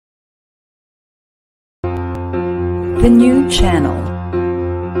The new channel.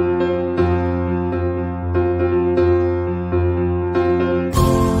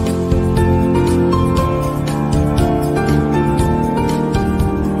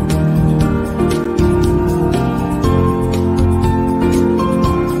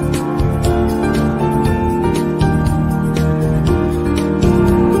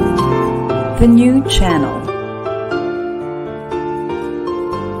 The new channel.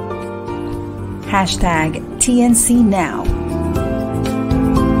 Hashtag TNCNow.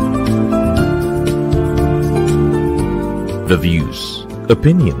 The views,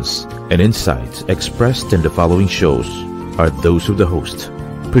 opinions, and insights expressed in the following shows are those of the host,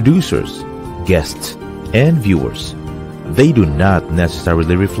 producers, guests, and viewers. They do not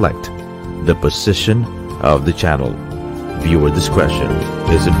necessarily reflect the position of the channel. Viewer discretion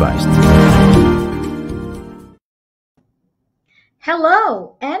is advised.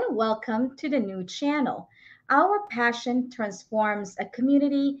 Hello and welcome to the new channel. Our passion transforms a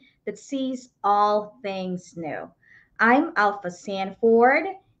community that sees all things new. I'm Alpha Sanford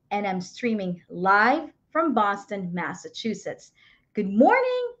and I'm streaming live from Boston, Massachusetts. Good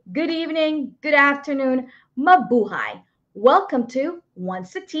morning, good evening, good afternoon, mabuhay. Welcome to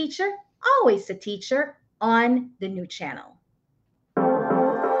Once a Teacher, Always a Teacher on the new channel.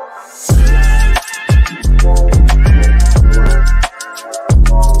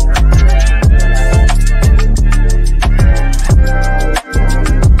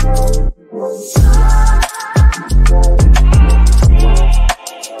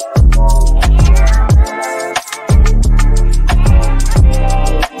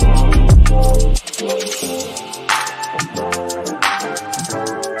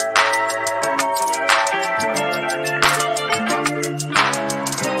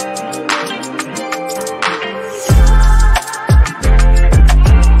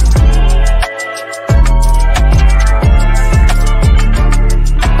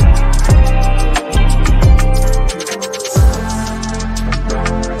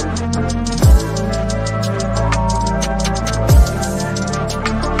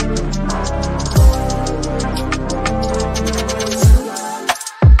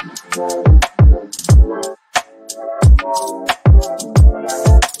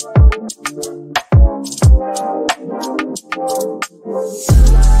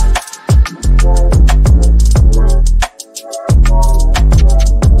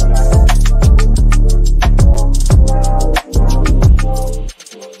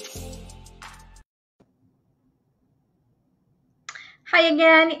 Hi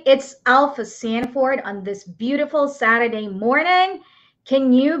again, it's Alpha Sanford on this beautiful Saturday morning.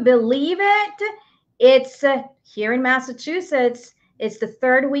 Can you believe it? It's here in Massachusetts. It's the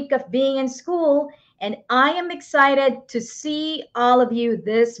third week of being in school, and I am excited to see all of you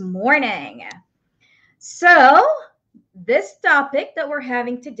this morning. So, this topic that we're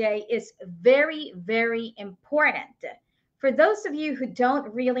having today is very, very important. For those of you who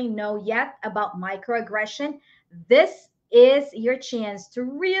don't really know yet about microaggression, this is your chance to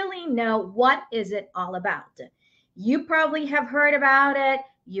really know what is it all about. You probably have heard about it,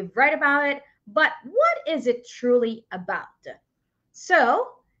 you've read about it, but what is it truly about?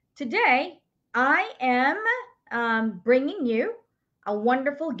 So today I am bringing you a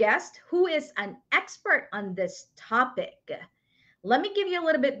wonderful guest who is an expert on this topic. Let me give you a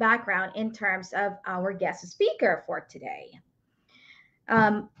little bit background in terms of our guest speaker for today.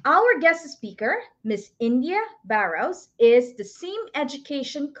 Our guest speaker, Miss India Barrows, is the SEAM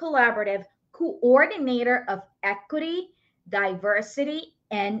Education Collaborative Coordinator of Equity, Diversity,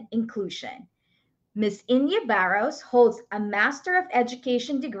 and Inclusion. Miss India Barrows holds a Master of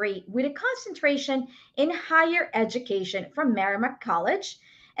Education degree with a concentration in higher education from Merrimack College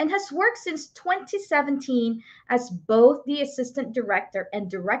and has worked since 2017 as both the Assistant Director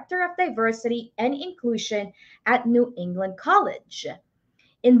and Director of Diversity and Inclusion at New England College.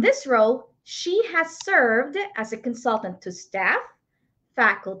 In this role, she has served as a consultant to staff,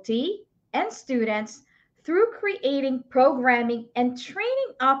 faculty, and students through creating programming and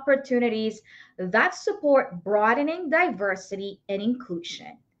training opportunities that support broadening diversity and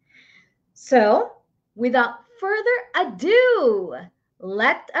inclusion. So, without further ado,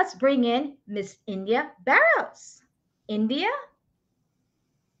 let us bring in Miss India Barrows. India?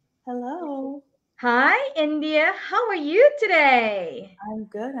 Hello. Hi, India. How are you today? I'm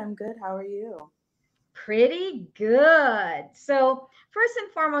good. How are you? Pretty good. So first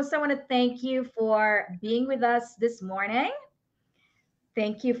and foremost, I want to thank you for being with us this morning.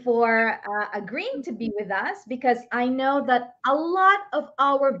 Thank you for agreeing to be with us because I know that a lot of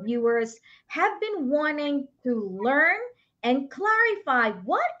our viewers have been wanting to learn and clarify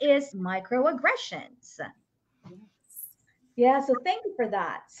what is microaggressions. Yeah, so thank you for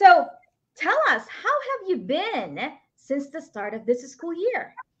that. So tell us, how have you been since the start of this school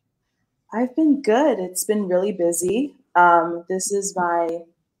year? I've been good. It's been really busy. This is my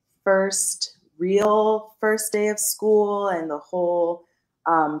real first day of school and the whole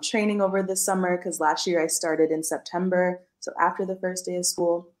training over the summer, because last year I started in September, so after the first day of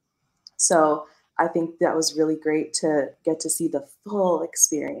school. So I think that was really great to get to see the full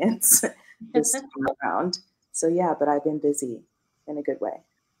experience this time around. So yeah, but I've been busy in a good way.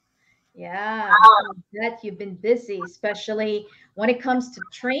 Yeah, that you've been busy, especially when it comes to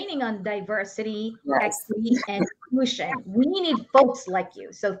training on diversity, Yes. equity, and inclusion. We need folks like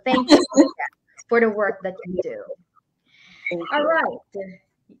you. So thank you for the work that you do. Thank All you. right.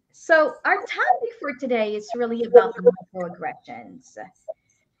 So our topic for today is really about microaggressions.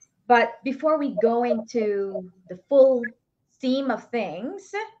 But before we go into the full theme of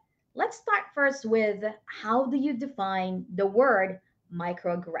things, let's start first with how do you define the word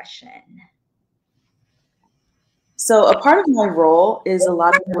microaggression? So a part of my role is a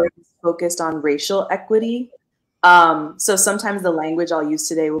lot of work is focused on racial equity. So sometimes the language I'll use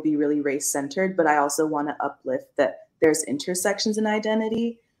today will be really race-centered, but I also want to uplift that there's intersections in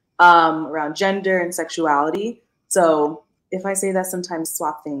identity around gender and sexuality. So if I say that, sometimes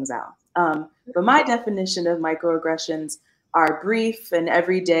swap things out. But my definition of microaggressions are brief and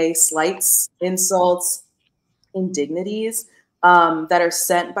everyday slights, insults, indignities that are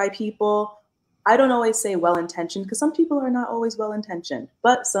sent by people. I don't always say well-intentioned, because some people are not always well-intentioned,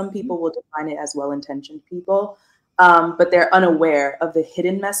 but some people will define it as well-intentioned people. But they're unaware of the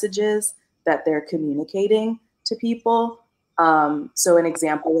hidden messages that they're communicating to people. So an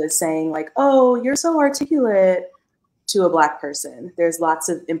example is saying like, oh, you're so articulate to a Black person. There's lots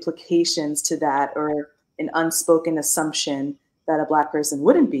of implications to that, or an unspoken assumption that a Black person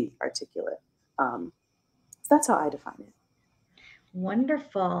wouldn't be articulate. So that's how I define it.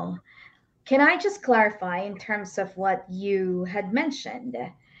 Wonderful. Can I just clarify in terms of what you had mentioned?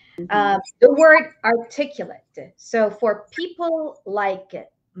 The word articulate. So, for people like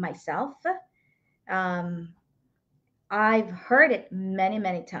myself, um, I've heard it many,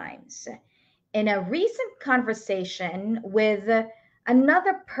 many times. In a recent conversation with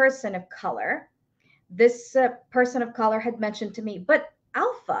another person of color, this person of color had mentioned to me, but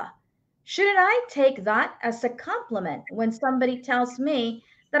Alpha, shouldn't I take that as a compliment when somebody tells me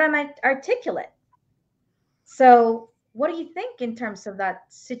that I'm articulate? So, what do you think in terms of that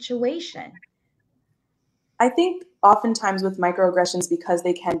situation? I think oftentimes with microaggressions, because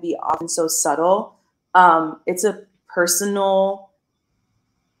they can be often so subtle, it's a personal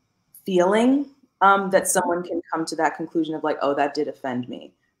feeling that someone can come to that conclusion of like, oh, that did offend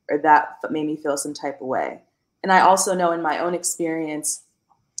me, or that made me feel some type of way. And I also know in my own experience,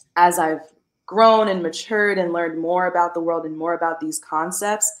 as I've grown and matured and learned more about the world and more about these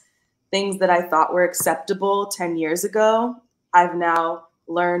concepts, things that I thought were acceptable 10 years ago, I've now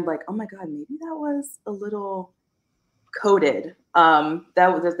learned like, oh my God, maybe that was a little coded.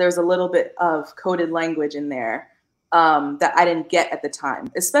 There's a little bit of coded language in there that I didn't get at the time,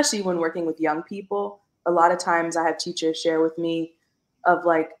 especially when working with young people. A lot of times I have teachers share with me of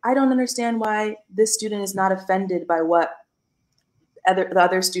like, I don't understand why this student is not offended by what the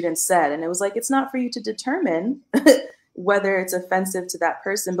other students said. And it was like, it's not for you to determine whether it's offensive to that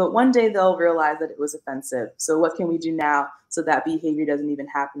person, but one day they'll realize that it was offensive. So what can we do now so that behavior doesn't even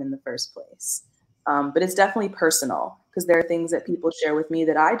happen in the first place? But it's definitely personal, because there are things that people share with me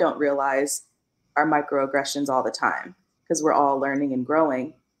that I don't realize are microaggressions all the time, because we're all learning and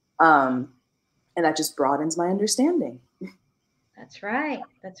growing. And that just broadens my understanding. That's right.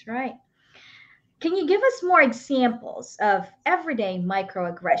 That's right. Can you give us more examples of everyday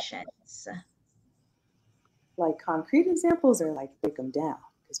microaggressions? Like concrete examples, or like break them down?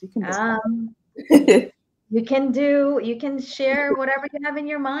 Because we can Um, just you can share whatever you have in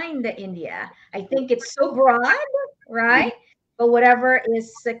your mind, India. I think it's so broad, right? But whatever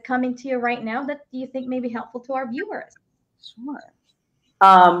is coming to you right now that you think may be helpful to our viewers.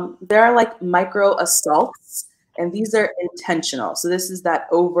 Sure. There are like micro assaults, and these are intentional. So this is that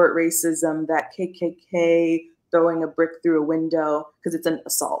overt racism, that KKK throwing a brick through a window, because it's an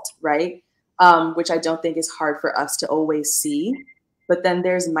assault, right? Which I don't think is hard for us to always see. But then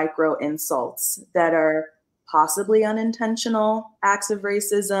there's micro insults that are possibly unintentional acts of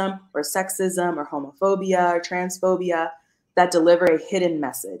racism or sexism or homophobia or transphobia that deliver a hidden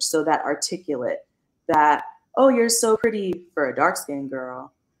message. So that articulate that, oh, you're so pretty for a dark skinned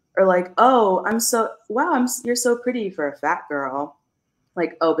girl. Or like, oh, you're so pretty for a fat girl.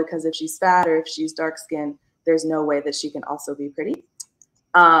 Like, oh, because if she's fat or if she's dark skinned, there's no way that she can also be pretty.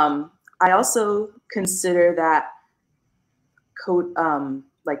 I also consider that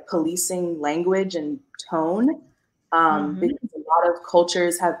like policing language and tone, because a lot of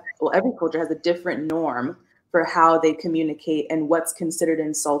cultures have, well, every culture has a different norm for how they communicate and what's considered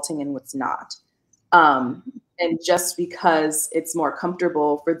insulting and what's not. And just because it's more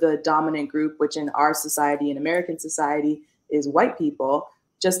comfortable for the dominant group, which in our society, in American society, is white people,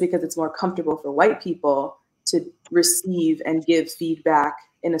 just because it's more comfortable for white people to receive and give feedback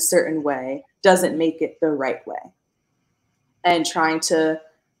in a certain way doesn't make it the right way. And trying to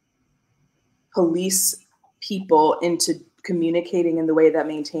police people into communicating in the way that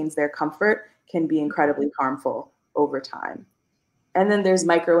maintains their comfort can be incredibly harmful over time. And then there's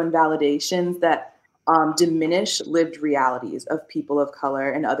micro-invalidations that diminish lived realities of people of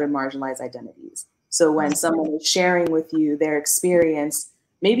color and other marginalized identities. So when someone is sharing with you their experience,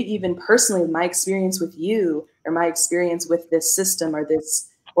 maybe even personally, my experience with you or my experience with this system or this,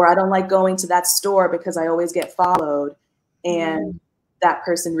 or I don't like going to that store because I always get followed, and that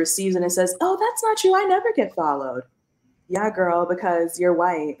person receives it and says, oh, that's not true, I never get followed. Yeah, girl, because you're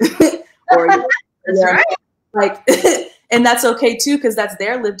white. Or that's right. Like, and that's okay too, because that's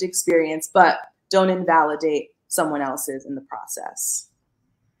their lived experience, but don't invalidate someone else's in the process.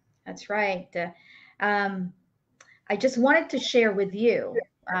 That's right. I just wanted to share with you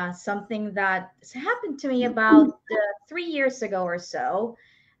something that happened to me about 3 years ago or so,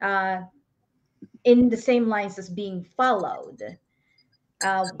 in the same lines as being followed.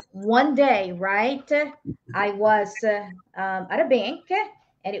 One day, right, I was at a bank,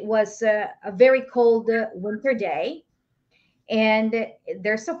 and it was a very cold winter day, and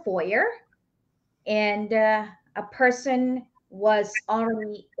there's a foyer, and a person was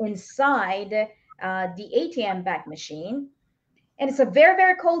already inside the ATM back machine, and it's a very,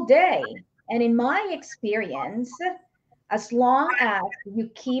 very cold day. And in my experience, as long as you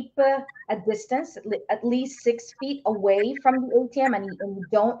keep a distance at least 6 feet away from the ATM, and you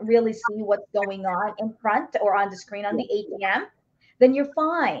don't really see what's going on in front or on the screen on the ATM, then you're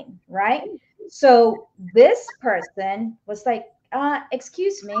fine, right? So this person was like,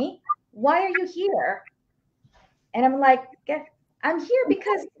 excuse me, why are you here? And I'm like, I'm here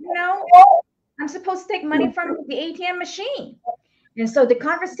because, I'm supposed to take money from the ATM machine. And so the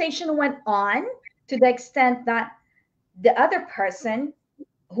conversation went on to the extent that the other person,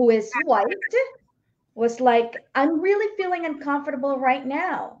 who is white, was like, I'm really feeling uncomfortable right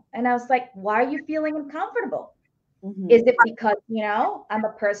now. And I was like, why are you feeling uncomfortable? Is it because, I'm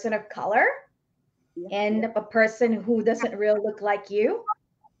a person of color and a person who doesn't really look like you?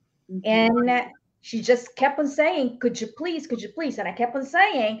 And she just kept on saying, could you please? And I kept on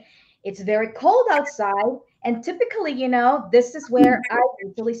saying, it's very cold outside. And typically, this is where I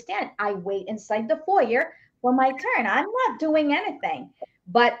usually stand. I wait inside the foyer for my turn. I'm not doing anything.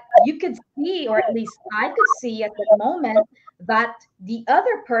 But you could see, or at least I could see at that moment, that the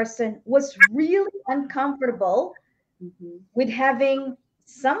other person was really uncomfortable with having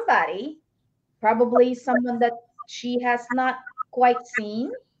somebody, probably someone that she has not quite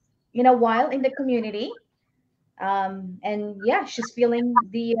seen in a while in the community. And yeah, she's feeling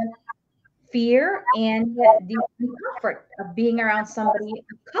the fear and the discomfort of being around somebody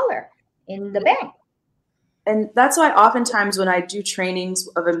of color in the bank. And that's why oftentimes when I do trainings,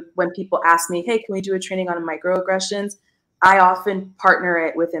 when people ask me, hey, can we do a training on microaggressions? I often partner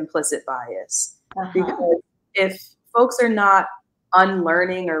it with implicit bias. Because if folks are not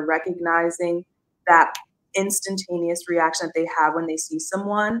unlearning or recognizing that instantaneous reaction that they have when they see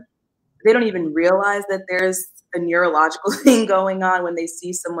someone, they don't even realize that there's a neurological thing going on when they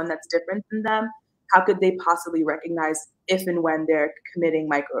see someone that's different than them. How could they possibly recognize if and when they're committing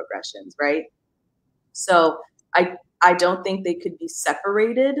microaggressions, right? So I don't think they could be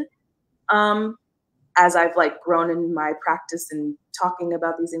separated. As I've grown in my practice and talking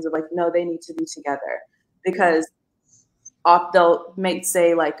about these things, of no, they need to be together, because they'll might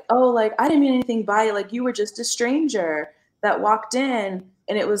say oh, I didn't mean anything by it. You were just a stranger that walked in.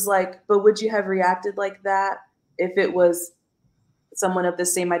 And it was but would you have reacted like that if it was someone of the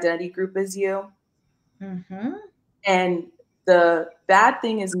same identity group as you? And the bad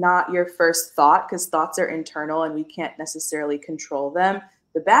thing is not your first thought, because thoughts are internal and we can't necessarily control them.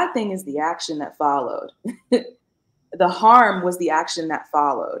 The bad thing is the action that followed. The harm was the action that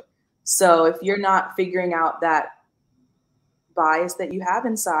followed. So if you're not figuring out that bias that you have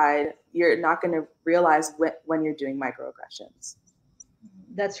inside, you're not going to realize when you're doing microaggressions.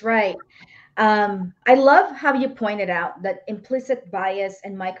 That's right. I love how you pointed out that implicit bias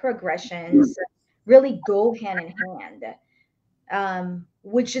and microaggressions really go hand in hand.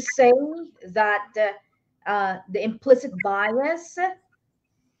 Would you say that the implicit bias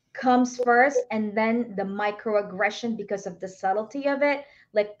comes first and then the microaggression, because of the subtlety of it,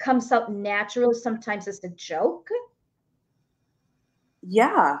 like comes out natural sometimes as a joke?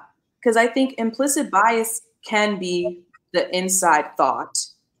 Yeah, because I think implicit bias can be the inside thought.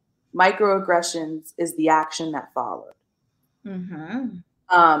 Microaggressions is the action that followed. Mm-hmm.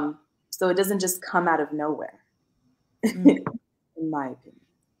 So it doesn't just come out of nowhere, Mm-hmm. in my opinion.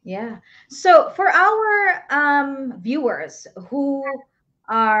 Yeah. So for our viewers who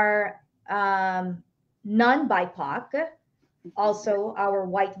are non-BIPOC, also our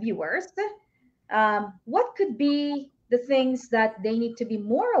white viewers, what could be the things that they need to be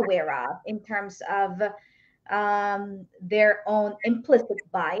more aware of in terms of their own implicit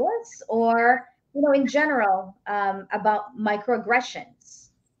bias, or in general, about microaggressions?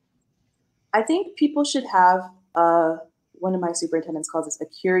 I think people should have one of my superintendents calls this a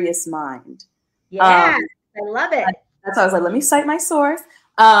curious mind. Yeah, I love it. That's why I was like, let me cite my source.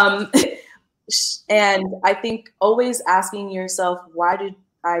 And I think always asking yourself, why did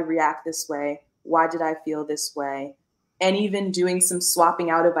I react this way? Why did I feel this way? And even doing some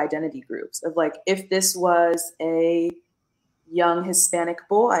swapping out of identity groups of like, if this was a young Hispanic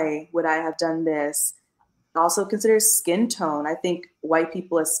boy, would I have done this? Also consider skin tone. I think white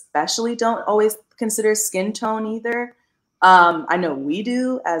people especially don't always consider skin tone either. I know we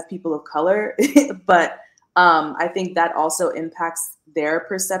do as people of color, but I think that also impacts their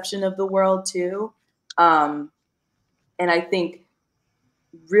perception of the world too. And I think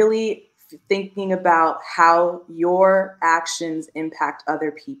really thinking about how your actions impact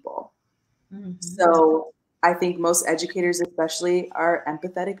other people. Mm-hmm. So I think most educators especially are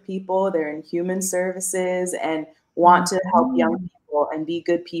empathetic people. They're in human services and want to help young people and be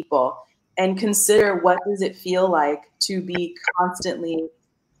good people. And consider, what does it feel like to be constantly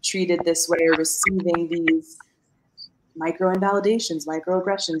treated this way or receiving these micro-invalidations,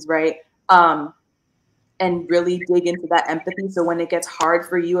 microaggressions, right? And really dig into that empathy. So when it gets hard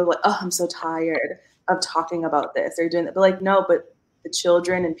for you, like, oh, I'm so tired of talking about this or doing that. But like, no, but the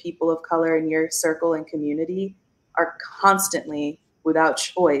children and people of color in your circle and community are constantly, without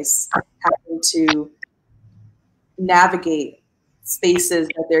choice, having to navigate spaces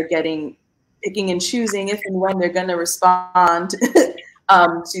that they're picking and choosing if and when they're going to respond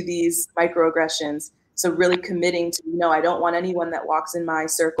to these microaggressions. So really committing to, I don't want anyone that walks in my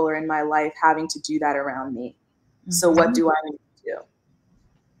circle or in my life having to do that around me. Mm-hmm. So what do I need to do?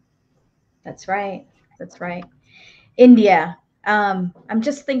 That's right. That's right. India, I'm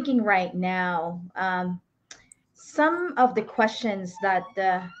just thinking right now, some of the questions that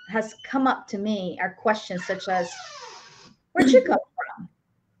has come up to me are questions such as, where'd you come from?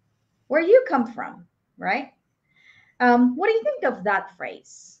 Where you come from, right? What do you think of that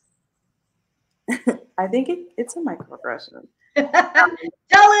phrase? I think it's a microaggression. Tell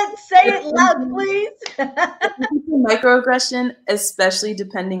it, say it loud, please. It's a microaggression, especially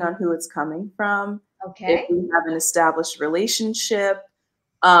depending on who it's coming from. Okay. If we have an established relationship,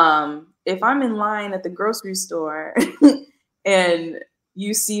 if I'm in line at the grocery store and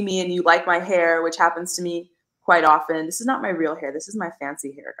you see me and you like my hair, which happens to me quite often. This is not my real hair. This is my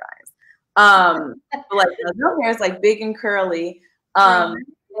fancy hair, guys. But like my real hair is like big and curly.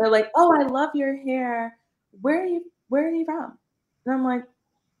 They're like, oh, I love your hair. Where are you from? And I'm like,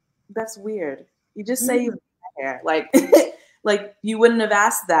 that's weird. You just say you love my hair. Like, like you wouldn't have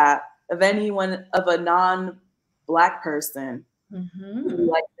asked that of anyone, of a non-Black person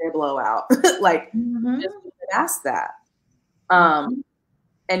who likes their blowout. Like, you just wouldn't ask that. And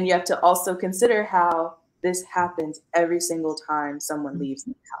you have to also consider how this happens every single time someone leaves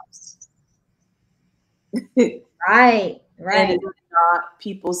the house. Right. And it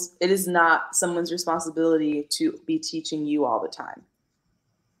is not someone's responsibility to be teaching you all the time.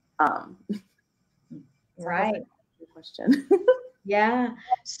 Right. Question. Yeah.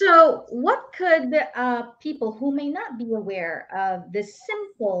 So what could people who may not be aware of this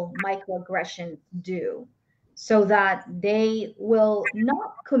simple microaggression do so that they will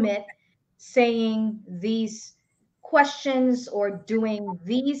not commit saying these questions or doing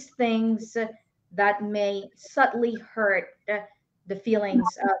these things that may subtly hurt the feelings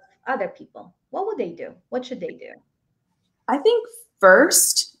of other people? What would they do? What should they do? I think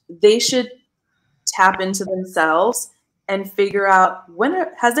first they should tap into themselves and figure out,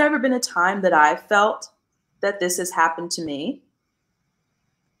 has there ever been a time that I felt that this has happened to me?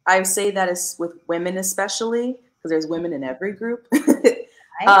 I say that is with women especially, because there's women in every group.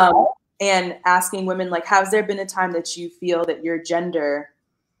 And asking women, like, has there been a time that you feel that your gender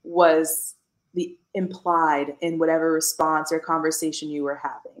was the implied in whatever response or conversation you were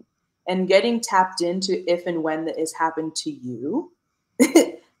having? And getting tapped into if and when that has happened to you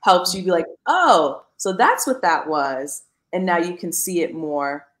helps you be like, oh, so that's what that was. And now you can see it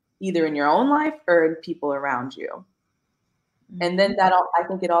more either in your own life or in people around you. And then I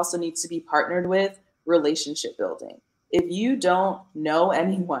think it also needs to be partnered with relationship building. If you don't know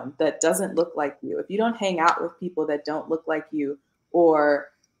anyone that doesn't look like you, if you don't hang out with people that don't look like you or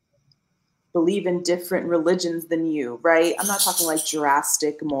believe in different religions than you, right? I'm not talking like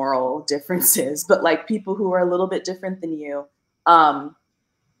drastic moral differences, but like people who are a little bit different than you,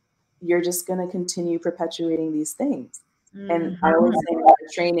 you're just going to continue perpetuating these things. And I always say in my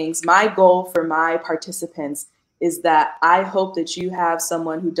trainings, my goal for my participants is that I hope that you have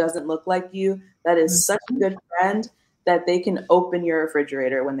someone who doesn't look like you that is such a good friend that they can open your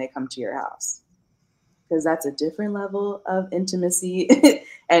refrigerator when they come to your house. Because that's a different level of intimacy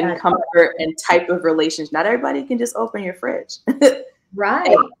and comfort and type of relationship. Not everybody can just open your fridge.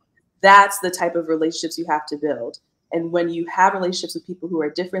 Right. That's the type of relationships you have to build. And when you have relationships with people who are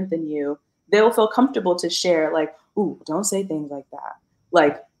different than you, they'll feel comfortable to share, like, ooh, don't say things like that.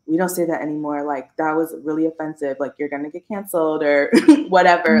 Like, we don't say that anymore. Like, that was really offensive. Like, you're going to get canceled or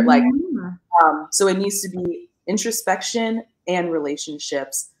whatever. Like, so it needs to be introspection and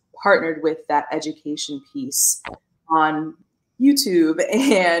relationships partnered with that education piece on YouTube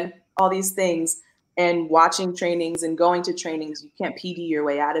and all these things, and watching trainings and going to trainings. You can't PD your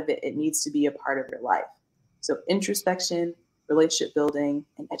way out of it. It needs to be a part of your life. So introspection, relationship building,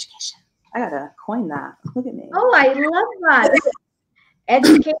 and education. I gotta coin that. Look at me. Oh, I love that.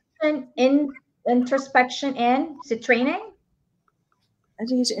 Education, introspection, and is it training?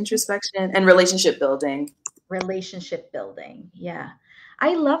 Education, introspection, and relationship building. Relationship building. Yeah.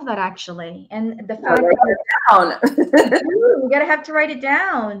 I love that actually. And the fact Write it down. you gotta have to write it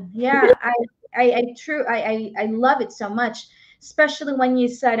down. Yeah. I love it so much, especially when you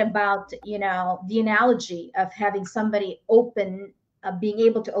said about, you know, the analogy of having somebody being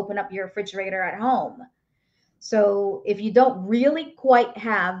able to open up your refrigerator at home. So if you don't really quite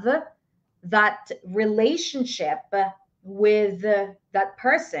have that relationship with that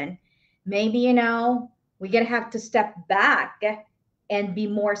person, maybe, you know, we're going to have to step back and be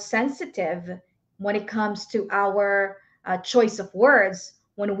more sensitive when it comes to our choice of words,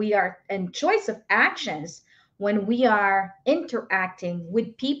 when we are in choice of actions, when we are interacting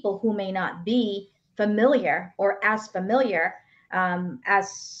with people who may not be familiar or as familiar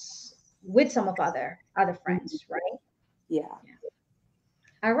as with some of other friends, right? Yeah.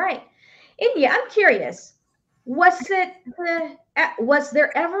 All right. India, I'm curious. Was there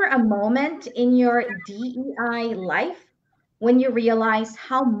ever a moment in your DEI life when you realized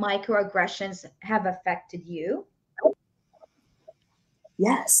how microaggressions have affected you?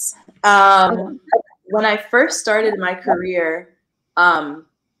 Yes. When I first started my career,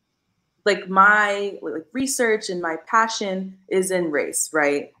 like my research and my passion is in race,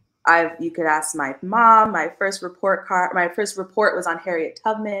 right? You could ask my mom. My first report was on Harriet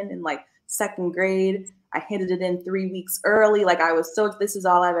Tubman in like second grade. I handed it in 3 weeks early. Like this is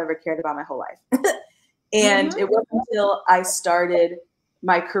all I've ever cared about my whole life. And it wasn't until I started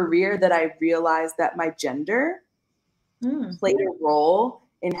my career that I realized that my gender played a role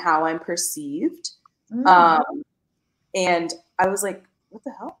in how I'm perceived. And I was like, what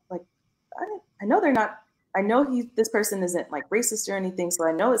the hell? Like, I know they're not, I know this person isn't like racist or anything. So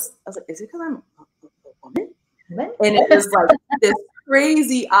I was like, is it because I'm a woman? And it was like this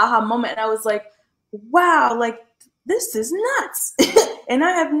crazy aha moment. And I was like, wow, like this is nuts. And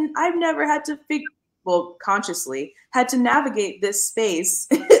I've never had to consciously had to navigate this space.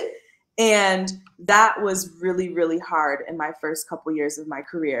 And that was really, really hard in my first couple years of my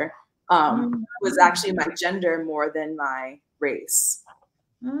career. Was actually my gender more than my race.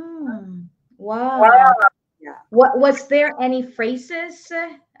 Wow. Yeah. What was there any phrases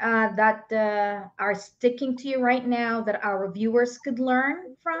that are sticking to you right now that our viewers could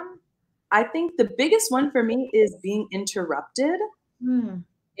learn from? I think the biggest one for me is being interrupted in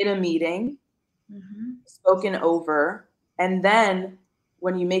a meeting, spoken over, and then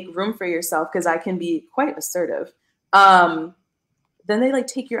when you make room for yourself, because I can be quite assertive, then they like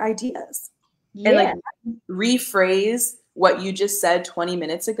take your ideas and like rephrase what you just said 20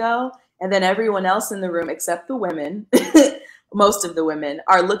 minutes ago. And then everyone else in the room, except the women, most of the women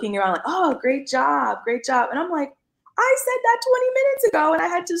are looking around like, oh, great job, great job. And I'm like, I said that 20 minutes ago and I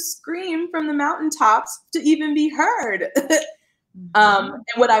had to scream from the mountaintops to even be heard. And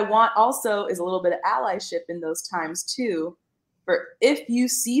what I want also is a little bit of allyship in those times too. For if you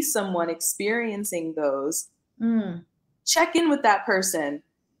see someone experiencing those, check in with that person.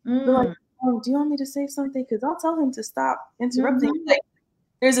 Be like, oh, do you want me to say something? Because I'll tell him to stop interrupting. Like,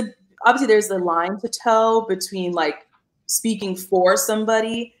 obviously there's the line to toe between like speaking for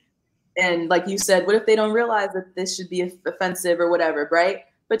somebody. And like you said, what if they don't realize that this should be offensive or whatever, right?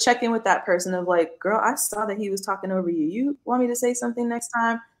 But check in with that person of like, girl, I saw that he was talking over you. You want me to say something next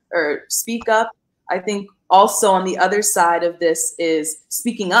time or speak up? I think also on the other side of this is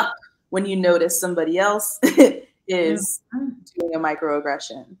speaking up when you notice somebody else is doing a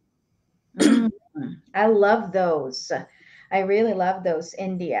microaggression. I love those. I really love those,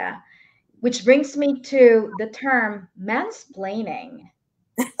 India. Which brings me to the term mansplaining.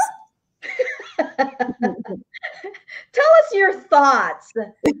 Tell us your thoughts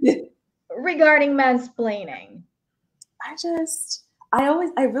regarding mansplaining.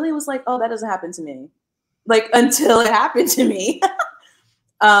 I really was like, oh, that doesn't happen to me. Like until it happened to me.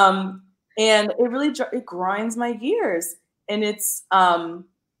 And it grinds my gears. And it's a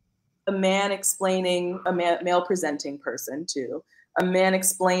man explaining, a male presenting person too, a man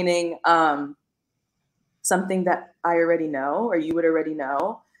explaining something that I already know or you would already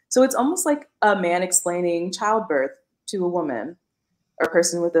know. So it's almost like a man explaining childbirth to a woman or a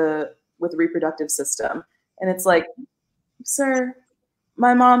person with a reproductive system. And it's like, sir,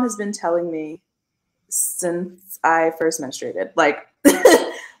 my mom has been telling me since I first menstruated. Like,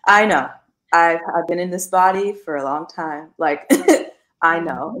 I know. I've been in this body for a long time. Like, I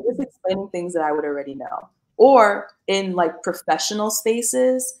know. Just explaining things that I would already know. Or in like professional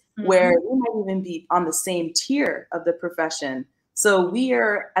spaces where we might even be on the same tier of the profession. So we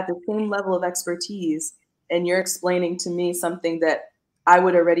are at the same level of expertise, and you're explaining to me something that I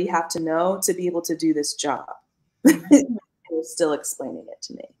would already have to know to be able to do this job. You're still explaining it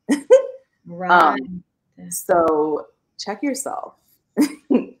to me. Right. So check yourself.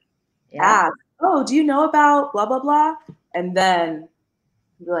 Ask, oh, do you know about blah, blah, blah? And then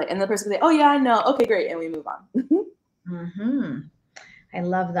be like, and the person can say, oh yeah, I know. Okay, great. And we move on. I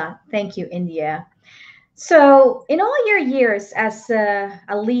love that. Thank you, India. So in all your years as a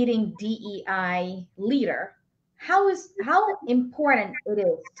leading DEI leader, how important it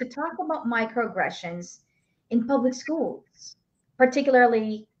is to talk about microaggressions in public schools,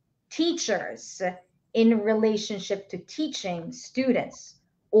 particularly teachers in relationship to teaching students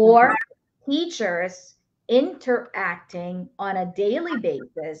or teachers interacting on a daily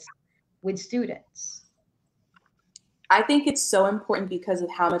basis with students? I think it's so important because of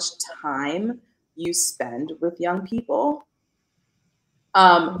how much time you spend with young people.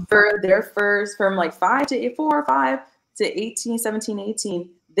 For their first, from like 4 or 5 to 18, 17, 18,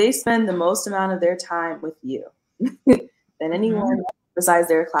 they spend the most amount of their time with you than anyone besides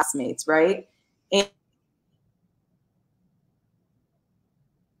their classmates, right? And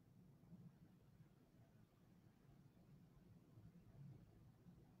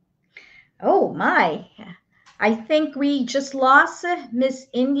oh my, I think we just lost Miss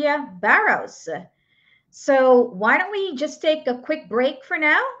India Barrows. So why don't we just take a quick break for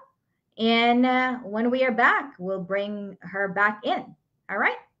now? And when we are back, we'll bring her back in. All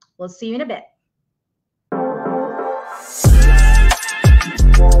right, we'll see you in a bit.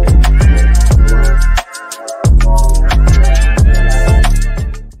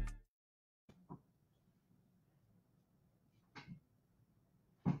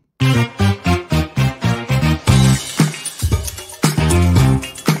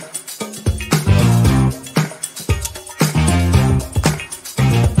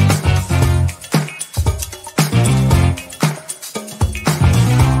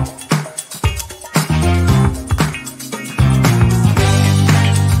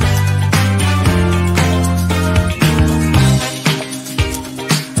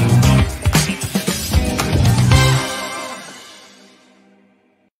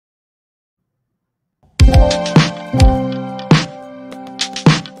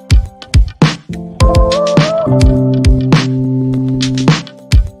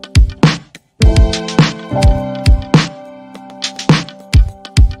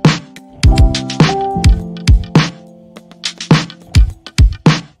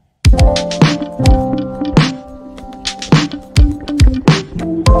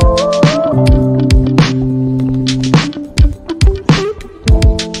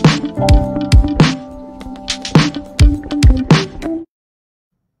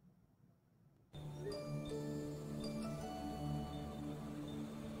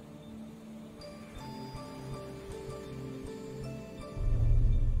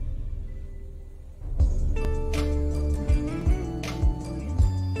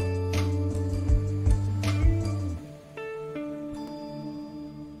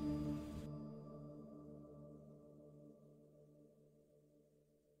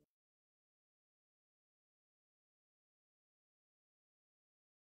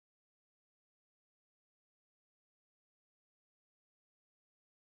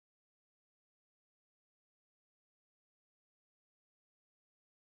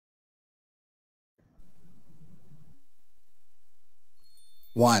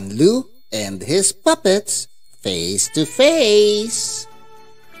 Juan Lu and his puppets face to face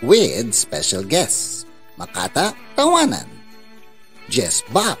with special guests Makata Tawanan, Jess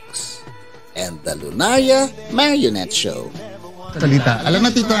Box, and the Lunaria Marionette Show. Salita. Alam mo,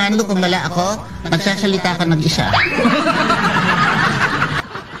 Tito Anlo, kung wala ako, magsasalita ka mag-isa.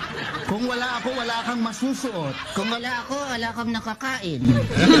 Kung wala ako, wala kang masusuot. Kung wala ako, wala kang nakakain.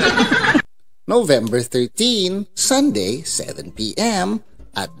 November 13, Sunday, 7 p.m.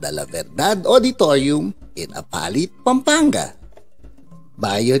 at the La Verdad Auditorium in Apalit, Pampanga.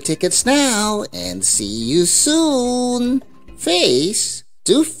 Buy your tickets now and see you soon, face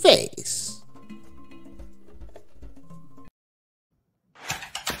to face.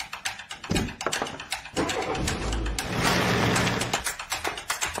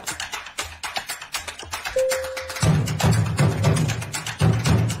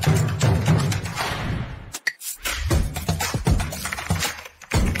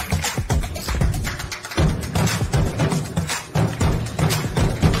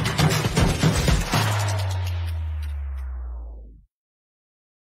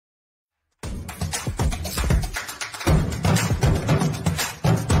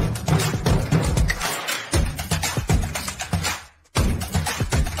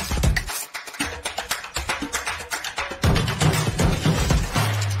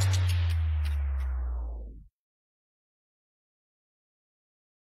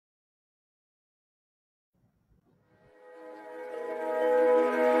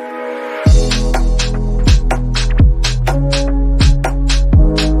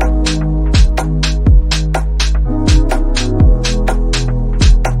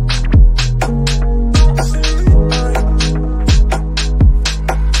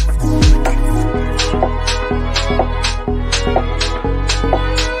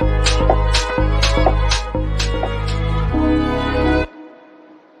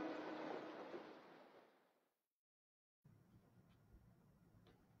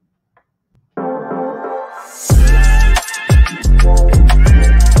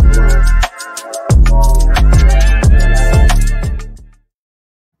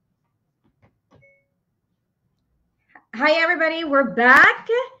 Hi, everybody. We're back.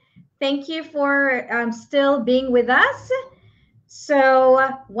 Thank you for still being with us. So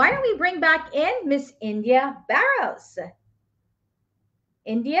why don't we bring back in Miss India Barrows?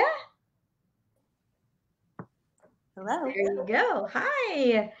 India? Hello. There you go.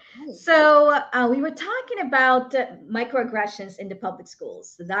 Hi. So we were talking about microaggressions in the public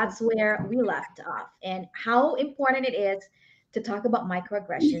schools. So that's where we left off, and how important it is to talk about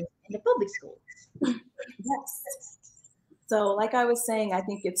microaggressions in the public schools. Yes. So like I was saying, I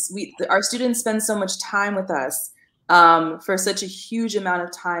think our students spend so much time with us for such a huge amount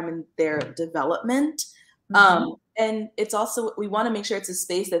of time in their development. And it's also, we want to make sure it's a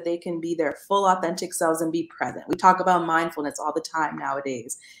space that they can be their full authentic selves and be present. We talk about mindfulness all the time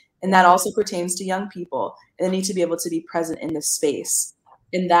nowadays. And that also pertains to young people. And they need to be able to be present in this space.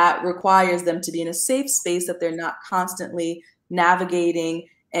 And that requires them to be in a safe space that they're not constantly navigating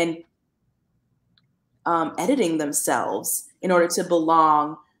and editing themselves in order to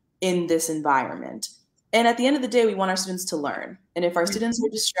belong in this environment. And at the end of the day, we want our students to learn. And if our students are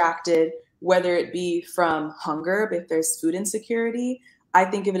distracted, whether it be from hunger, if there's food insecurity, I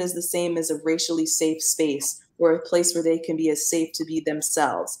think of it as the same as a racially safe space, or a place where they can be as safe to be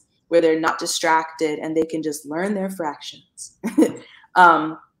themselves, where they're not distracted and they can just learn their fractions.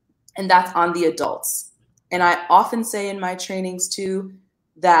 And that's on the adults. And I often say in my trainings too,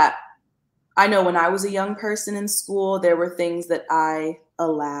 that I know when I was a young person in school, there were things that I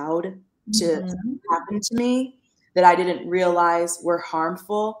allowed to happen to me that I didn't realize were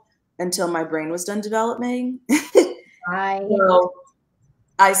harmful until my brain was done developing. So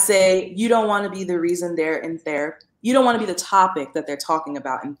I say, you don't want to be the reason they're in therapy. You don't want to be the topic that they're talking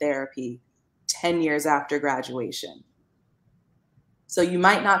about in therapy 10 years after graduation. So you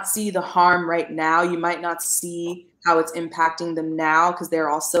might not see the harm right now. You might not see how it's impacting them now, because they're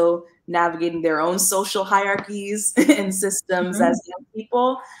also navigating their own social hierarchies and systems as young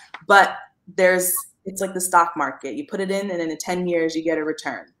people. But it's like the stock market. You put it in, and in 10 years, you get a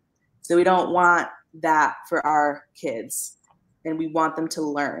return. So we don't want that for our kids, and we want them to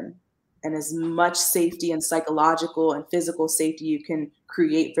learn. And as much safety and psychological and physical safety you can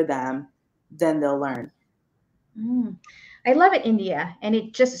create for them, then they'll learn. I love it, India. And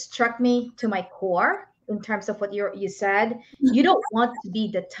it just struck me to my core in terms of what you said. You don't want to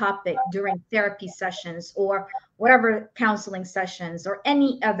be the topic during therapy sessions or whatever counseling sessions or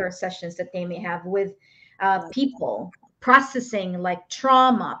any other sessions that they may have with people processing like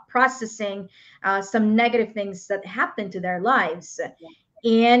trauma, processing some negative things that happen to their lives.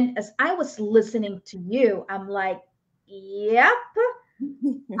 And as I was listening to you, I'm like, yep,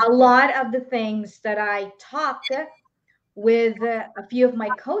 a lot of the things that I talked with a few of my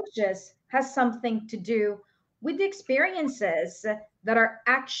coaches has something to do with the experiences that are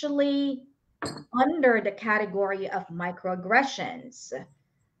actually under the category of microaggressions,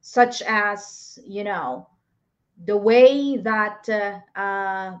 such as, the way that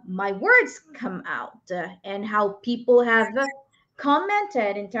my words come out and how people have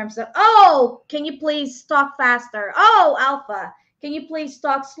commented in terms of, oh, can you please talk faster? Oh, Alpha, can you please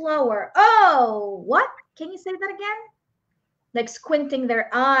talk slower? Oh, what? Can you say that again? Like squinting their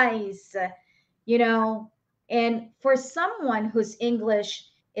eyes, you know. And for someone whose English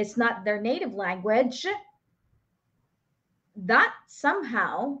is not their native language, that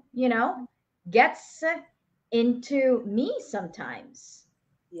somehow, gets into me sometimes.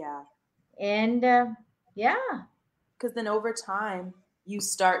 Yeah. And yeah, Because then over time, you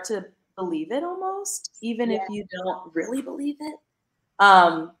start to believe it almost, even if yeah. you don't really believe it.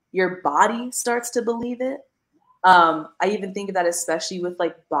 Your body starts to believe it. I even think of that especially with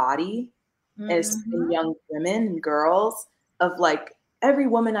like body as in Mhm. young women and girls, of like every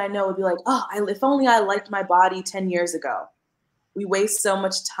woman I know would be like, oh, if only I liked my body 10 years ago. We waste so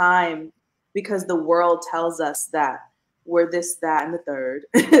much time because the world tells us that we're this, that, and the third.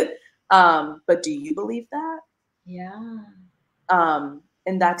 But do you believe that? Yeah,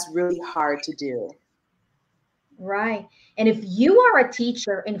 And that's really hard to do. right. And if you are a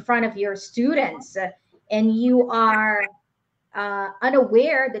teacher in front of your students and you are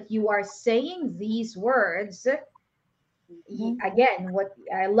unaware that you are saying these words, Mhm. again, what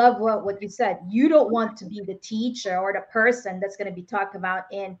I love, what you said, you don't want to be the teacher or the person that's going to be talked about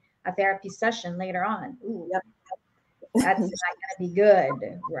in a therapy session later on. Ooh, Yep. that's not going to be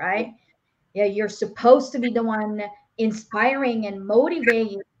good, right? Yeah, you're supposed to be the one inspiring and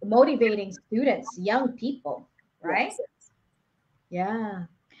motivating students, young people, right? Yes. Yeah.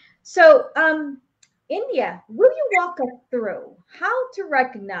 So, India, will you walk us through how to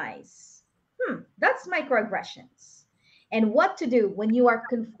recognize, that's microaggressions, and what to do when you are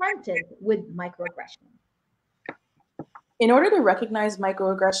confronted with microaggression? In order to recognize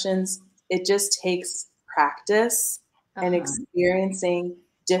microaggressions, it just takes practice and Uh-huh. experiencing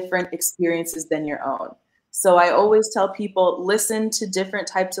different experiences than your own. So I always tell people, listen to different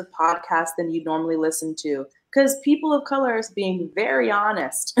types of podcasts than you normally listen to, because people of color is being very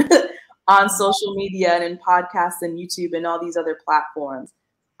honest on social media and in podcasts and YouTube and all these other platforms.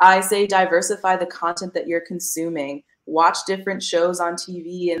 I say diversify the content that you're consuming. Watch different shows on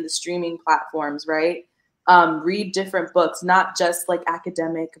TV and the streaming platforms, right? Read different books, not just like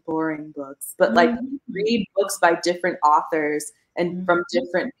academic, boring books, but like Mhm. read books by different authors and from Mhm.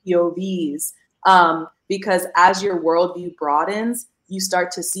 different POVs. Because as your worldview broadens, you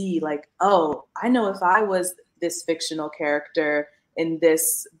start to see like, oh, I know if I was this fictional character in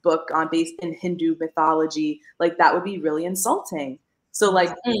this book on based in Hindu mythology, like that would be really insulting. So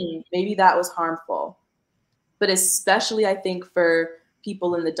like maybe that was harmful. But especially I think for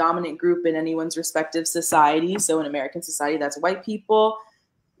people in the dominant group in anyone's respective society, so in American society, that's white people,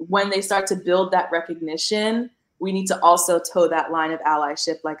 when they start to build that recognition, we need to also toe that line of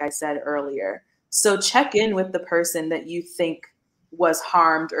allyship, like I said earlier. So check in with the person that you think was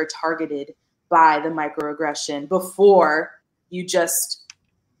harmed or targeted by the microaggression before you just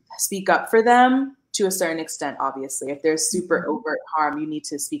speak up for them to a certain extent, obviously. If there's super overt harm, you need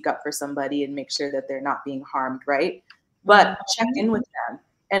to speak up for somebody and make sure that they're not being harmed, right? But check Mhm. in with them.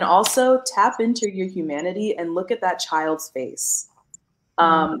 And also tap into your humanity and look at that child's face.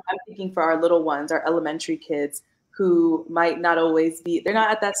 Mhm. I'm thinking for our little ones, our elementary kids who might not always be, they're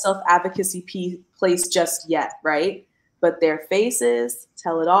not at that self advocacy place just yet, right? But their faces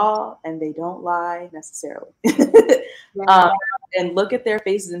tell it all and they don't lie necessarily. Yeah. um, and look at their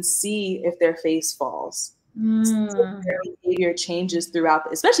faces and see if their face falls. See if Mm. their behavior changes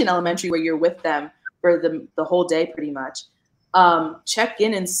throughout, especially in elementary where you're with them for the whole day pretty much. Check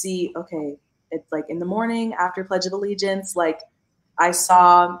in and see, okay, it's like in the morning after Pledge of Allegiance, like I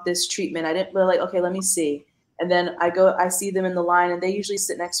saw this treatment. I didn't really like, okay, let me see. And then I see them in the line and they usually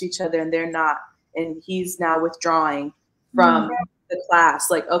sit next to each other and they're not. And he's now withdrawing Mm. from the class.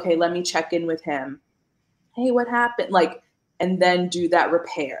 Like, okay, let me check in with him. Hey, what happened? Like, and then do that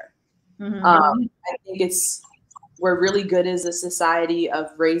repair. Mhm. I think we're really good as a society of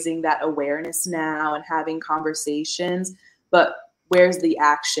raising that awareness now and having conversations, but where's the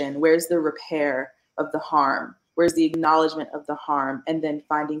action? Where's the repair of the harm? Where's the acknowledgement of the harm? And then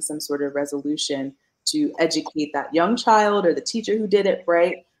finding some sort of resolution to educate that young child or the teacher who did it,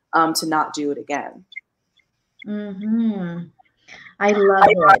 right? To not do it again. Mhm. I love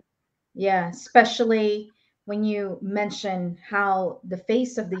it. Yeah, especially when you mention how the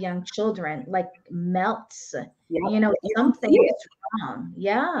face of the young children like melts. Yeah, You know, you can something see is wrong.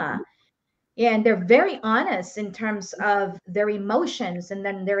 Yeah. Yeah, and they're very honest in terms of their emotions, and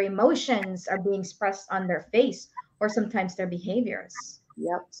then their emotions are being expressed on their face or sometimes their behaviors.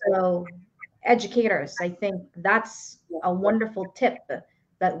 Yep. So, educators, I think that's a wonderful tip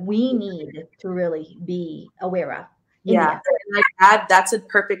that we need to really be aware of in the Yeah. end. And like that's a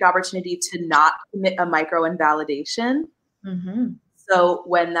perfect opportunity to not commit a micro invalidation. Mm-hmm. So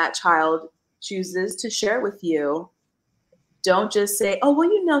when that child chooses to share with you, don't just say, "Oh, well,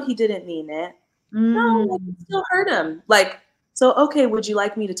 you know, he didn't mean it." No, like, it Mm. still hurt him. Like, so okay, would you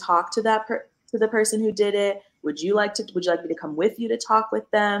like me to talk to to the person who did it? Would you like me to come with you to talk with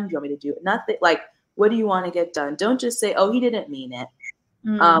them? Do you want me to do nothing? Like, what do you want to get done? Don't just say, "Oh, he didn't mean it."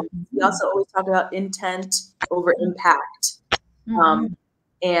 We Mm-hmm. also always talk about intent over impact. Mm-hmm. Um,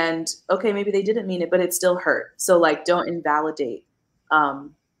 and okay, maybe they didn't mean it, but it still hurt. So like, don't invalidate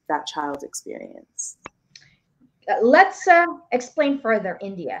that child's experience. Let's explain further,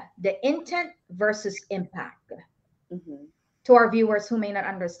 India, the intent versus impact Mm-hmm. to our viewers who may not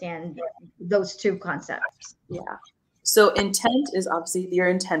understand those two concepts. Yeah. So intent is obviously your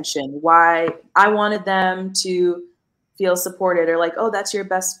intention. Why I wanted them to feel supported, or like, oh, that's your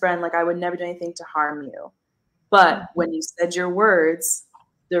best friend. Like I would never do anything to harm you. But when you said your words,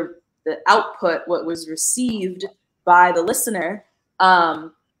 the output, what was received by the listener,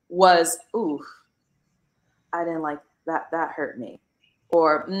 was, ooh, I didn't like that. That hurt me.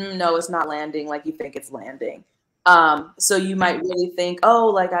 Or no, it's not landing like you think it's landing. So you might really think, oh,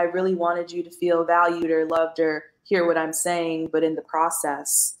 like I really wanted you to feel valued or loved or hear what I'm saying. But in the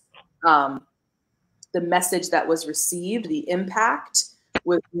process, the message that was received, the impact,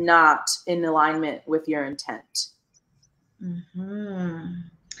 was not in alignment with your intent. Mm-hmm.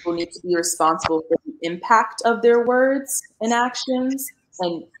 People need to be responsible for the impact of their words and actions,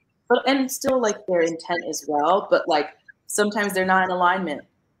 and still like their intent as well. But like sometimes they're not in alignment,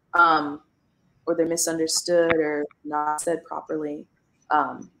 or they're misunderstood or not said properly.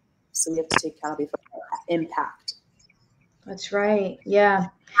 So we have to take accountability for that impact. That's right. Yeah.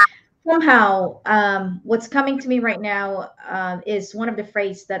 Somehow, what's coming to me right now is one of the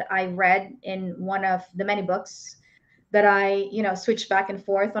phrases that I read in one of the many books that I, switch back and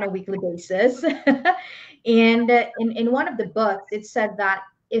forth on a weekly basis. And in one of the books, it said that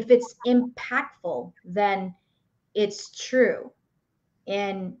if it's impactful, then it's true.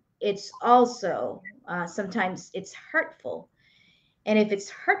 And it's also sometimes it's hurtful. And if it's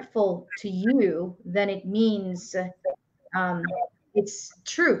hurtful to you, then it means um, it's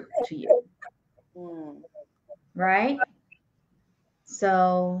true to you, Mm. right?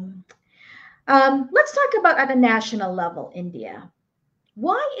 So let's talk about at a national level, India.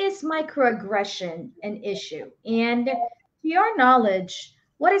 Why is microaggression an issue? And to your knowledge,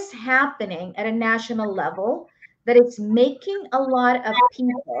 what is happening at a national level that it's making a lot of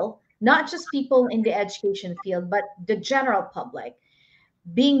people, not just people in the education field, but the general public,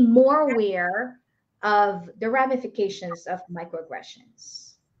 being more aware of the ramifications of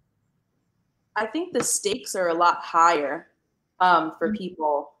microaggressions? I think the stakes are a lot higher for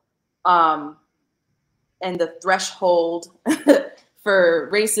people, um, and the threshold for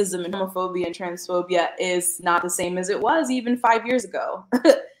racism and homophobia and transphobia is not the same as it was even 5 years ago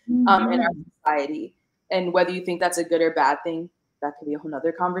in our society. And whether you think that's a good or bad thing, that could be a whole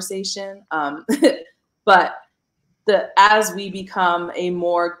nother conversation. But as we become a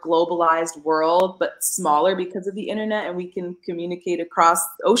more globalized world, but smaller because of the internet, and we can communicate across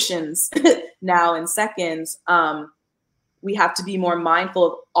oceans now in seconds, we have to be more mindful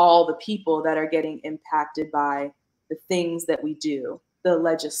of all the people that are getting impacted by the things that we do, the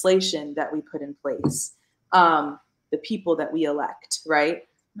legislation that we put in place, the people that we elect, right?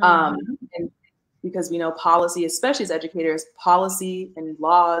 And because we know policy, especially as educators, policy and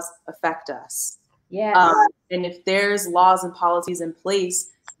laws affect us. Yes. And if there's laws and policies in place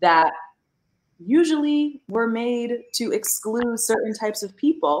that usually were made to exclude certain types of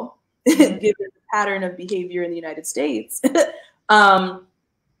people, given the pattern of behavior in the United States,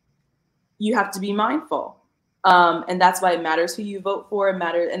 you have to be mindful. And that's why it matters who you vote for. It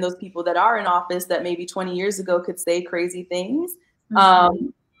matters, and those people that are in office that maybe 20 years ago could say crazy things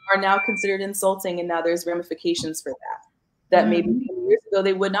are now considered insulting, and now there's ramifications for that. That maybe 20 years ago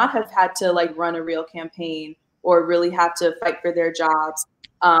they would not have had to like run a real campaign or really have to fight for their jobs,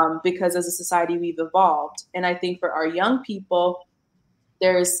 because as a society we've evolved. And I think for our young people,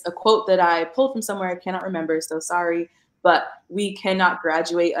 there's a quote that I pulled from somewhere, I cannot remember, so sorry, but we cannot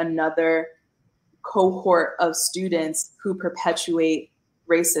graduate another cohort of students who perpetuate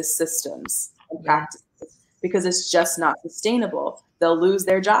racist systems and practices, because it's just not sustainable. They'll lose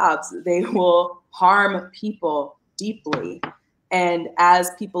their jobs. They will harm people deeply. And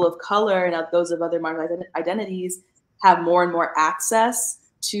as people of color and those of other marginalized identities have more and more access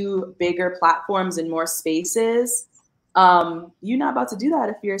to bigger platforms and more spaces, you're not about to do that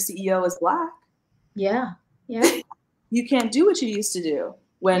if your CEO is Black. Yeah. Yeah. You can't do what you used to do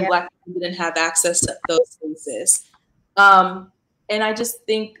when Black people didn't have access to those spaces. And I just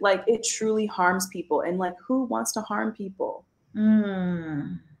think like it truly harms people. And like, who wants to harm people?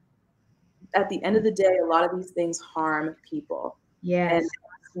 At the end of the day, a lot of these things harm people. Yes. And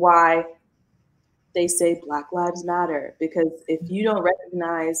that's why they say Black Lives Matter, because if you don't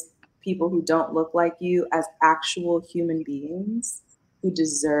recognize people who don't look like you as actual human beings who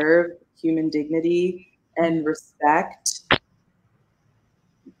deserve human dignity and respect,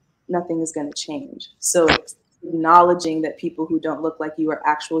 nothing is going to change. So acknowledging that people who don't look like you are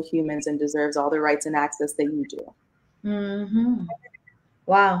actual humans and deserves all the rights and access that you do.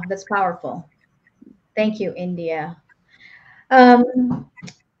 Wow, that's powerful. Thank you, India. How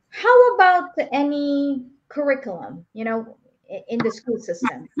about any curriculum, in the school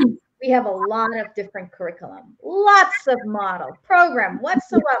system? We have a lot of different curriculum, lots of model program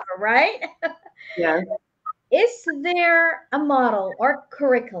whatsoever, right? Yeah. Is there a model or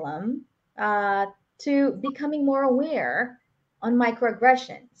curriculum to becoming more aware on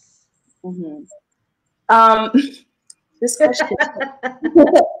microaggressions? This question,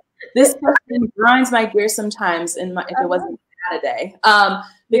 this question grinds my gears sometimes. If it wasn't Saturday,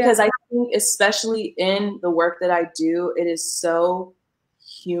 because I think, especially in the work that I do, it is so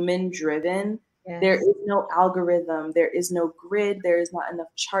human driven. There is no algorithm, there is no grid, there is not enough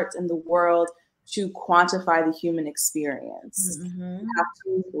charts in the world to quantify the human experience. You have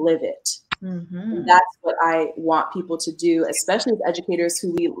to live it. And that's what I want people to do, especially as educators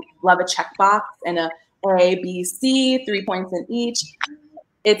who we love a checkbox and a B, C, 3 points in each.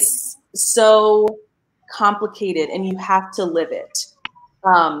 It's so complicated and you have to live it.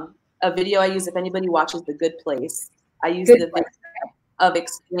 A video I use, if anybody watches The Good Place, I use the video of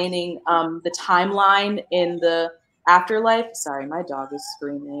explaining the timeline in the afterlife. Sorry, my dog is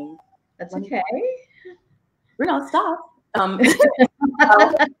screaming. That's okay. Bruno, stop.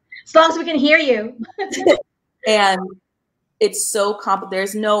 As long as we can hear you. And it's so complicated.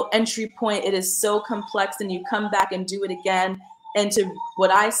 There's no entry point. It is so complex, and you come back and do it again. And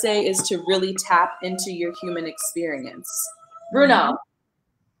what I say is to really tap into your human experience. Bruno,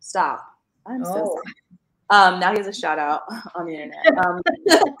 stop. I'm so sorry. Now he has a shout out on the internet.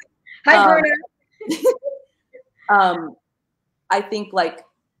 Hi, Bruno. I think like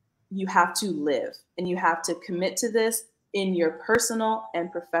you have to live and you have to commit to this in your personal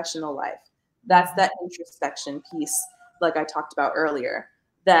and professional life. That's that introspection piece, like I talked about earlier,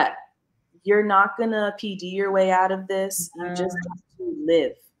 that you're not gonna PD your way out of this. You just have to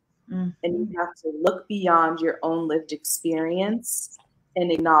live. And you have to look beyond your own lived experience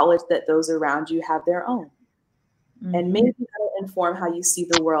and acknowledge that those around you have their own. And maybe that'll inform how you see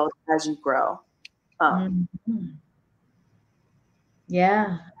the world as you grow.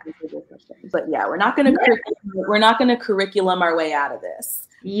 Yeah. But yeah, we're not gonna curriculum our way out of this.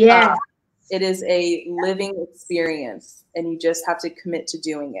 Yeah. It is a living experience, and you just have to commit to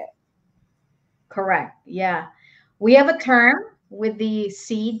doing it. Correct. Yeah. We have a term with the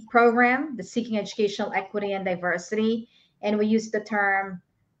SEED program, the Seeking Educational Equity and Diversity, and we use the term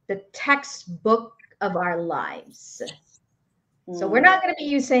the textbook of our lives. So we're not going to be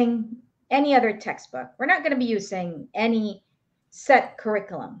using any other textbook. We're not going to be using any set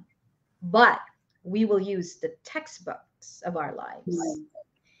curriculum, but we will use the textbooks of our lives.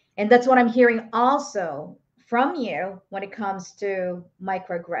 And that's what I'm hearing also from you when it comes to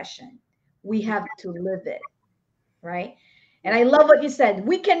microaggression. We have to live it, right? And I love what you said.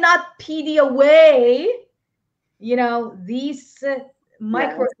 We cannot PD away, these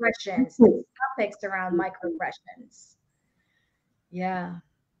microaggressions, these topics around microaggressions. Yeah.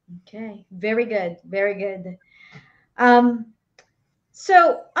 Okay. Very good. Very good.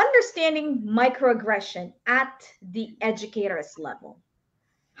 So understanding microaggression at the educator's level,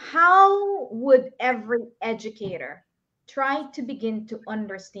 how would every educator try to begin to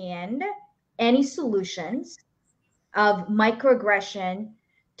understand any solutions of microaggression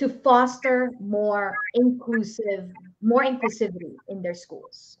to foster more inclusivity in their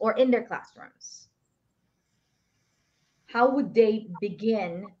schools or in their classrooms? How would they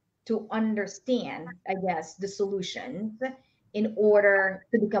begin to understand, I guess, the solutions in order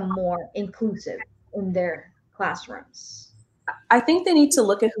to become more inclusive in their classrooms? I think they need to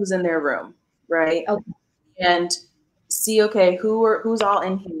look at who's in their room. right? Okay. And see, okay, who's all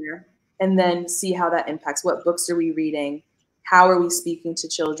in here, and then see how that impacts. What books are we reading? How are we speaking to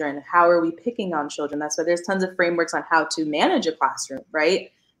children? How are we picking on children? That's why there's tons of frameworks on how to manage a classroom,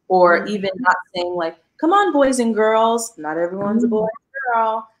 right? Or even not saying like, come on, boys and girls. Not everyone's a boy and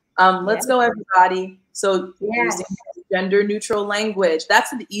girl. Let's go, everybody. So using gender neutral language. That's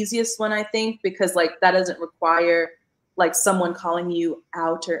the easiest one, I think, because like that doesn't require like someone calling you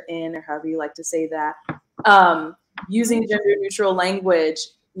out or in, or however you like to say that. Using gender neutral language,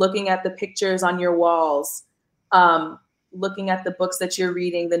 looking at the pictures on your walls, looking at the books that you're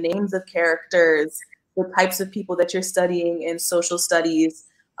reading, the names of characters, the types of people that you're studying in social studies,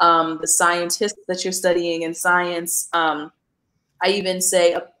 the scientists that you're studying in science. I even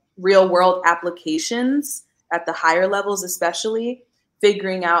say real world applications at the higher levels, especially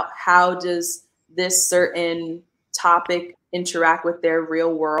figuring out how does this certain topic interact with their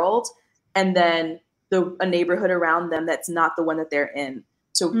real world, and then a neighborhood around them that's not the one that they're in,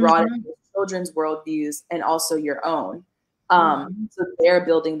 to broaden children's worldviews and also your own. So they're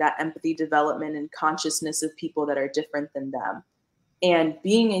building that empathy development and consciousness of people that are different than them, and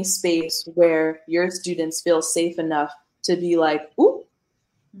being a space where your students feel safe enough to be like, ooh,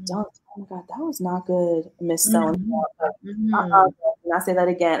 don't, oh my God, that was not good, Miss So-and-so. Not say that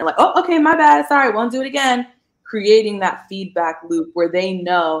again. Like, oh, okay, my bad. Sorry, won't do it again. Creating that feedback loop where they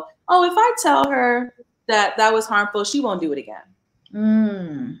know, oh, if I tell her that that was harmful, she won't do it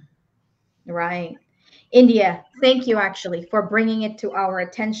again. Right. India, thank you actually for bringing it to our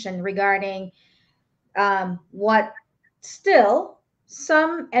attention regarding what still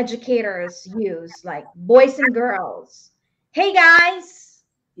some educators use, like boys and girls. Hey guys.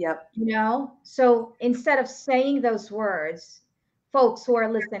 Yep. You know, so instead of saying those words, folks who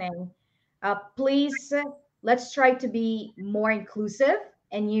are listening, please let's try to be more inclusive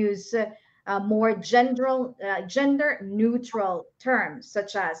and use more gender neutral terms,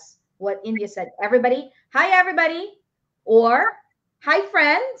 such as what India said. Everybody, hi everybody, or hi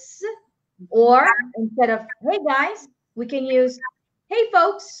friends, or instead of hey guys, we can use hey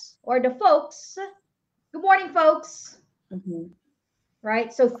folks, or the folks. Good morning, folks.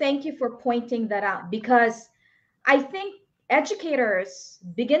 Right? So thank you for pointing that out, because I think educators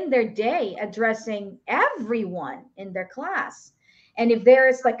begin their day addressing everyone in their class. And if there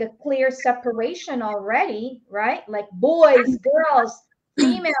is like a clear separation already, right? Like boys, girls,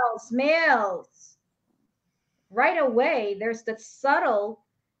 females, males, right away, there's that subtle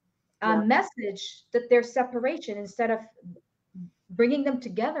message that there's separation instead of bringing them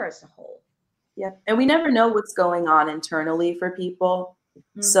together as a whole. Yeah. And we never know what's going on internally for people.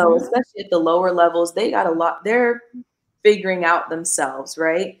 So especially at the lower levels, they got a lot, they're figuring out themselves,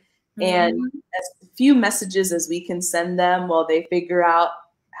 right? And as few messages as we can send them while they figure out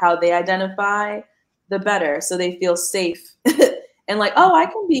how they identify, the better. So they feel safe and like, oh, I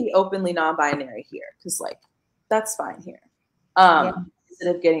can be openly non-binary here, because like, that's fine here.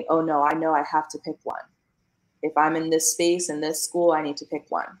 Instead of getting, oh no, I know I have to pick one. If I'm in this space, in this school, I need to pick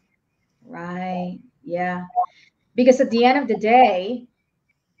one. Right. Yeah. Because at the end of the day,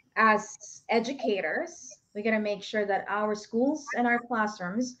 as educators, we got to make sure that our schools and our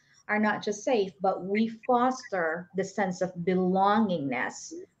classrooms are not just safe, but we foster the sense of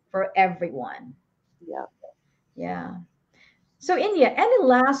belongingness for everyone. Yeah. Yeah. So, India, any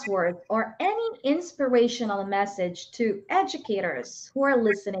last words or any inspirational message to educators who are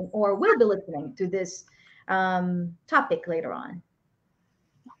listening or will be listening to this topic later on?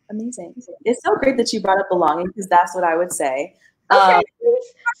 Amazing. It's so great that you brought up belonging, because that's what I would say. Okay,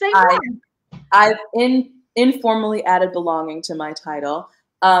 please say more. I've informally added belonging to my title,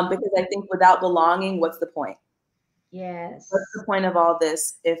 because I think without belonging, what's the point? Yes. What's the point of all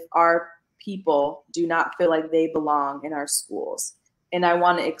this if our people do not feel like they belong in our schools? And I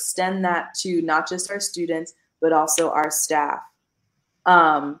want to extend that to not just our students, but also our staff.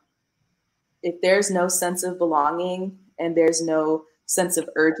 If there's no sense of belonging and there's no sense of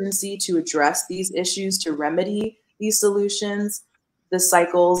urgency to address these issues, to remedy these solutions, the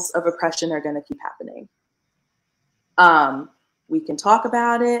cycles of oppression are going to keep happening. We can talk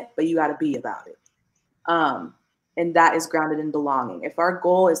about it, but you got to be about it. And that is grounded in belonging. If our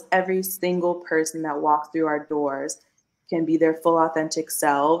goal is every single person that walks through our doors can be their full authentic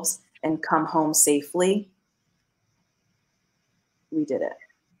selves and come home safely, we did it.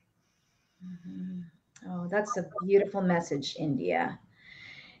 Oh, that's a beautiful message, India.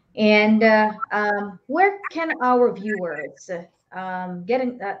 And where can our viewers get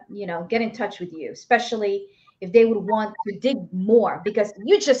in touch with you, especially if they would want to dig more, because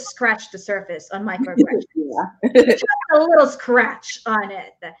you just scratched the surface on microaggressions. Just a little scratch on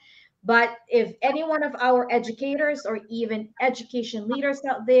it. But if any one of our educators or even education leaders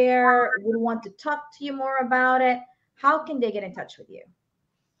out there would want to talk to you more about it, how can they get in touch with you?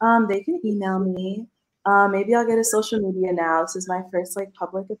 They can email me. Maybe I'll get a social media now. This is my first like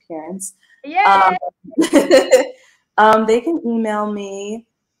public appearance. Yay! They can email me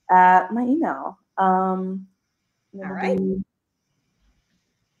at my email. All right. Can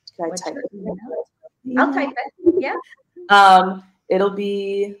I What's type your it? email? I'll type it. Yeah. It'll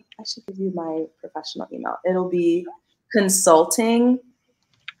be, I should give you my professional email. It'll be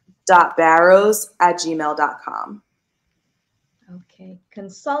consulting.barrows@gmail.com. Okay,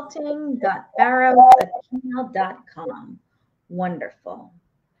 consulting.barrows@gmail.com. Wonderful.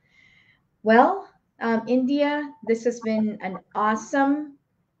 Well, India, this has been an awesome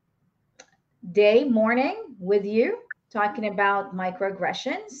morning with you, talking about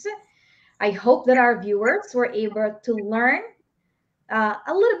microaggressions. I hope that our viewers were able to learn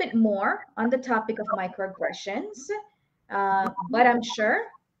a little bit more on the topic of microaggressions. But I'm sure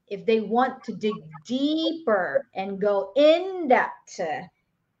if they want to dig deeper and go in depth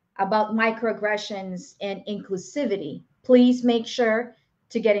about microaggressions and inclusivity, please make sure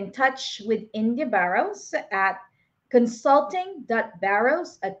to get in touch with India Barrows at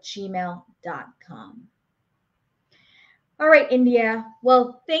consulting.barrows@gmail.com. All right, India.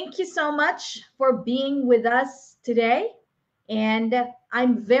 Well, thank you so much for being with us today. And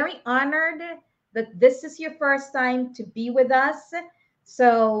I'm very honored that this is your first time to be with us.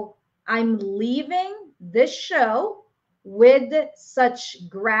 So I'm leaving this show with such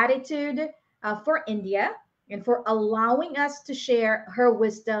gratitude for India and for allowing us to share her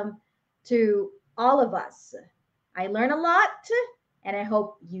wisdom to all of us. I learned a lot, and I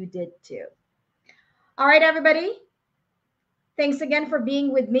hope you did too. All right, everybody. Thanks again for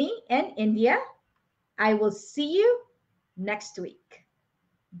being with me and India. I will see you next week.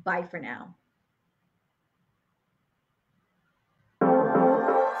 Bye for now.